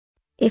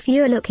If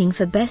you're looking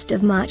for best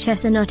of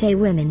Marchesa Notte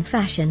women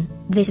fashion,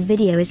 this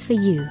video is for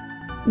you.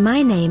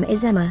 My name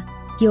is Emma,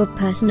 your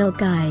personal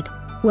guide.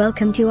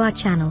 Welcome to our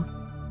channel.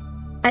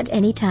 At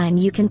any time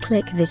you can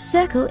click this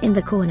circle in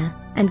the corner,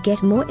 and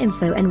get more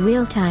info and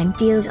real-time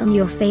deals on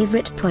your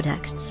favorite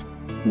products.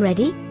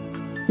 Ready?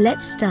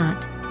 Let's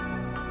start.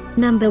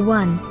 Number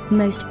 1,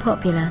 Most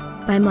Popular,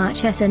 by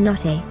Marchesa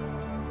Notte.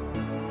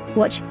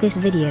 Watch this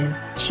video,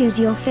 choose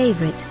your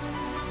favorite.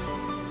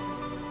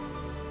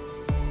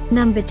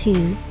 Number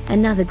 2,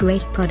 another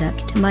great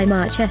product by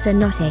Marchesa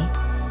Notte.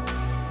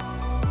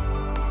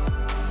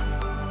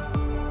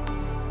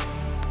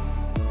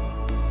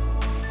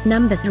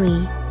 Number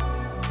 3.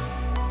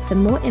 For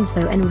more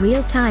info and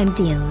real-time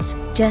deals,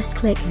 just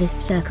click this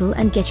circle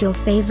and get your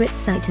favorite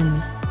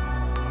items.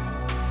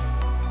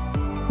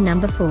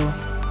 Number 4.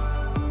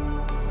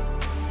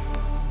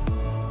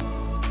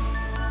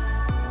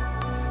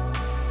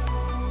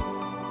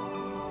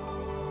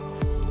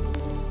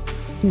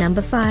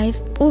 Number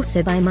 5,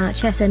 also by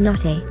Marchesa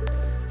Notte.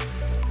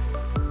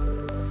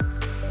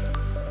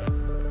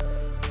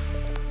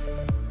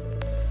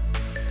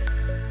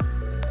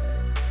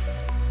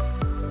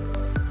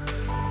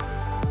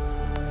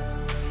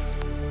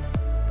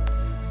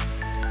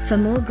 For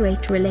more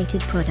great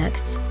related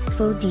products,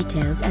 full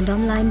details and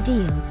online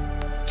deals,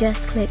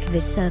 just click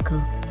this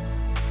circle.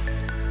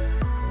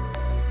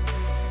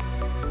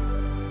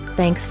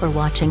 Thanks for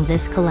watching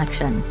this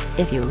collection.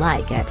 If you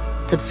like it,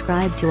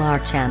 subscribe to our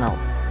channel.